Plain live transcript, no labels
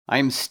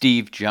I'm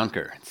Steve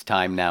Junker. It's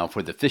time now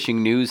for the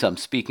fishing news. I'm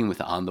speaking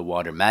with On the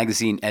Water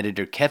magazine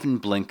editor Kevin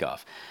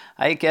Blinkoff.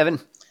 Hi,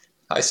 Kevin.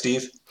 Hi,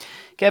 Steve.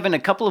 Kevin,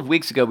 a couple of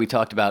weeks ago we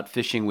talked about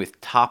fishing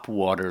with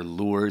topwater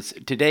lures.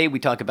 Today we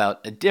talk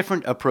about a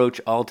different approach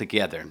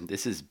altogether.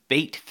 This is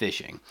bait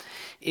fishing.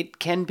 It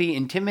can be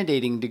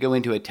intimidating to go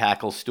into a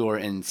tackle store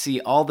and see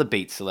all the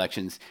bait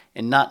selections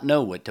and not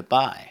know what to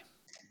buy.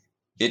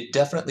 It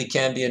definitely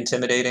can be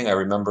intimidating. I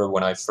remember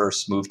when I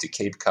first moved to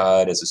Cape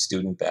Cod as a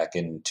student back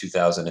in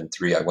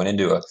 2003, I went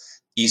into a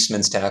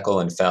Eastman's Tackle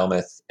in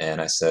Falmouth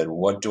and I said,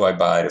 "What do I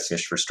buy to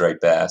fish for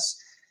striped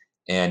bass?"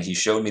 And he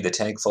showed me the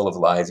tank full of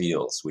live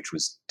eels, which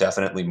was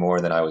definitely more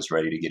than I was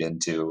ready to get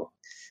into.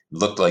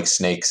 Looked like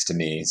snakes to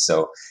me.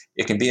 So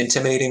it can be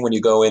intimidating when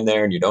you go in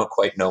there and you don't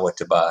quite know what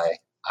to buy.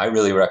 I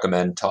really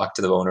recommend talk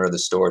to the owner of the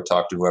store,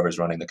 talk to whoever's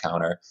running the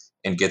counter,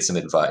 and get some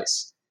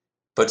advice.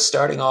 But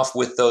starting off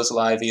with those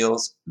live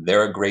eels,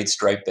 they're a great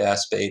striped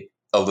bass bait,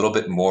 a little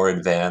bit more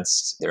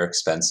advanced. They're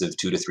expensive,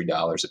 $2 to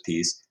 $3 a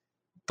piece.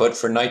 But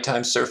for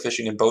nighttime surf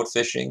fishing and boat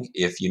fishing,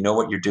 if you know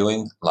what you're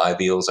doing,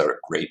 live eels are a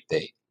great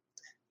bait.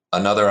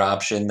 Another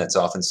option that's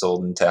often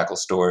sold in tackle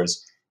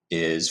stores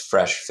is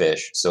fresh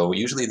fish. So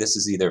usually this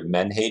is either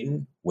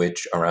menhaden,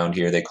 which around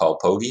here they call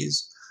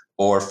pogies,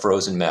 or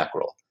frozen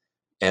mackerel.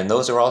 And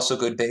those are also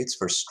good baits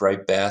for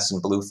striped bass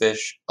and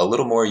bluefish. A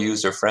little more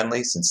user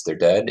friendly since they're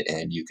dead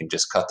and you can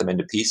just cut them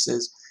into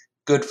pieces.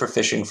 Good for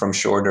fishing from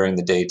shore during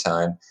the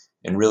daytime,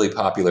 and really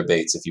popular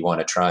baits if you want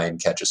to try and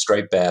catch a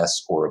striped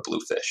bass or a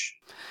bluefish.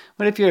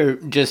 What if you're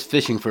just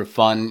fishing for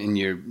fun and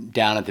you're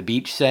down at the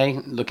beach, say,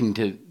 looking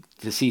to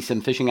see some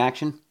fishing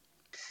action?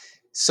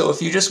 So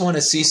if you just want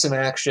to see some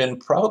action,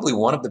 probably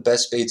one of the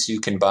best baits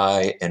you can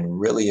buy, and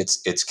really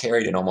it's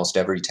carried in almost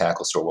every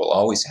tackle store, will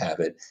always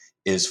have it,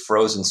 is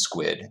frozen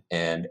squid.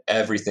 And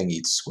everything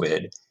eats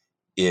squid.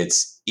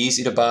 It's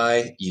easy to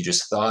buy. You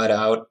just thaw it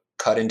out,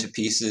 cut into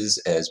pieces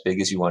as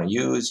big as you want to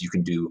use. You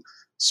can do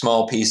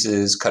small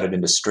pieces, cut it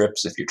into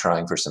strips if you're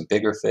trying for some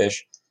bigger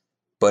fish.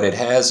 But it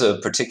has a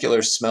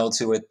particular smell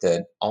to it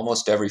that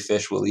almost every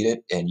fish will eat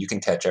it, and you can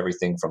catch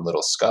everything from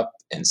little scup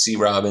and sea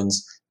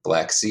robins,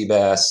 black sea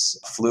bass,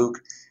 fluke,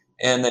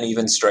 and then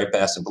even striped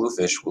bass and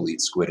bluefish will eat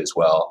squid as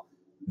well.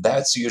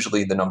 That's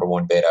usually the number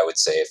one bait I would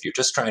say if you're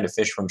just trying to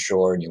fish from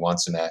shore and you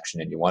want some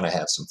action and you want to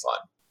have some fun.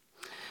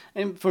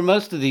 And for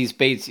most of these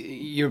baits,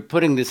 you're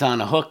putting this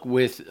on a hook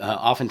with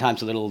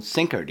oftentimes a little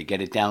sinker to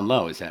get it down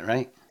low. Is that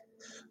right?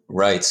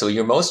 Right. So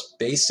your most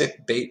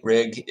basic bait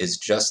rig is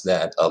just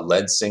that, a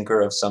lead sinker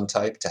of some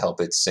type to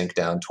help it sink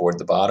down toward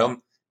the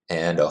bottom,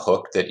 and a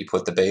hook that you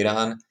put the bait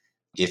on.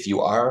 If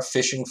you are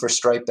fishing for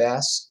striped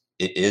bass,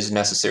 it is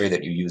necessary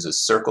that you use a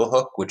circle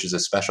hook, which is a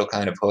special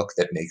kind of hook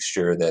that makes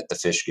sure that the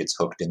fish gets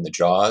hooked in the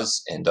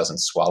jaws and doesn't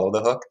swallow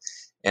the hook.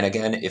 And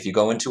again, if you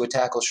go into a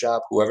tackle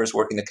shop, whoever's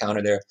working the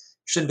counter there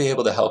should be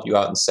able to help you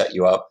out and set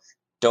you up.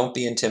 Don't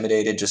be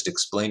intimidated. Just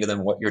explain to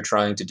them what you're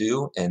trying to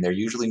do, and they're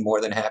usually more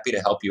than happy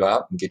to help you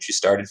out and get you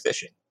started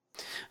fishing.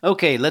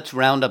 Okay, let's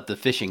round up the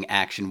fishing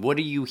action. What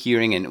are you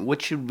hearing and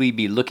what should we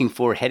be looking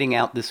for heading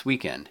out this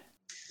weekend?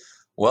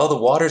 Well, the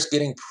water's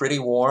getting pretty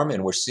warm,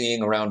 and we're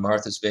seeing around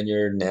Martha's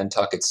Vineyard,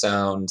 Nantucket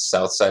Sound,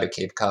 south side of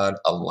Cape Cod,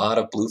 a lot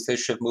of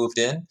bluefish have moved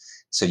in.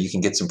 So you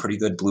can get some pretty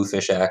good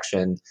bluefish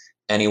action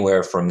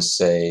anywhere from,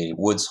 say,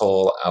 Woods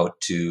Hole out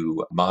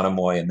to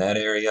Monomoy in that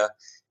area.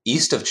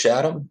 East of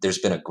Chatham, there's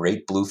been a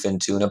great bluefin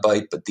tuna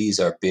bite, but these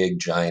are big,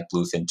 giant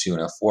bluefin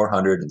tuna,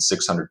 400 and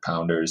 600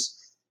 pounders.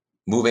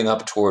 Moving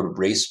up toward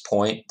Race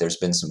Point, there's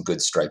been some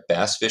good striped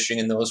bass fishing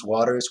in those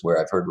waters where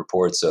I've heard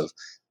reports of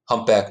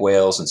humpback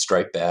whales and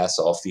striped bass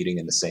all feeding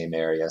in the same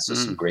area. So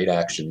some Mm. great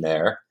action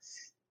there.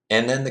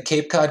 And then the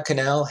Cape Cod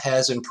Canal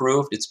has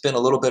improved. It's been a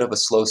little bit of a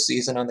slow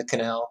season on the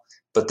canal,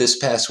 but this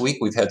past week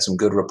we've had some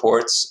good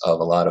reports of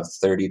a lot of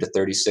 30 to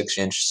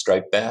 36-inch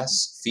striped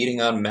bass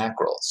feeding on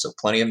mackerel. So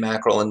plenty of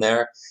mackerel in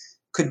there.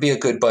 Could be a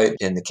good bite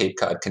in the Cape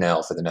Cod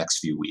Canal for the next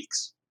few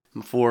weeks.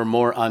 For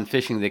more on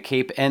fishing the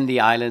Cape and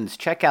the islands,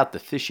 check out the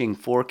fishing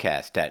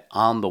forecast at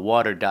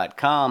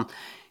onthewater.com.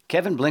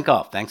 Kevin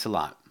Blinkoff, thanks a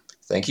lot.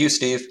 Thank you,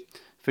 Steve.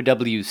 For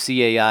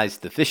WCAI's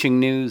The Fishing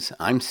News,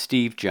 I'm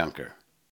Steve Junker.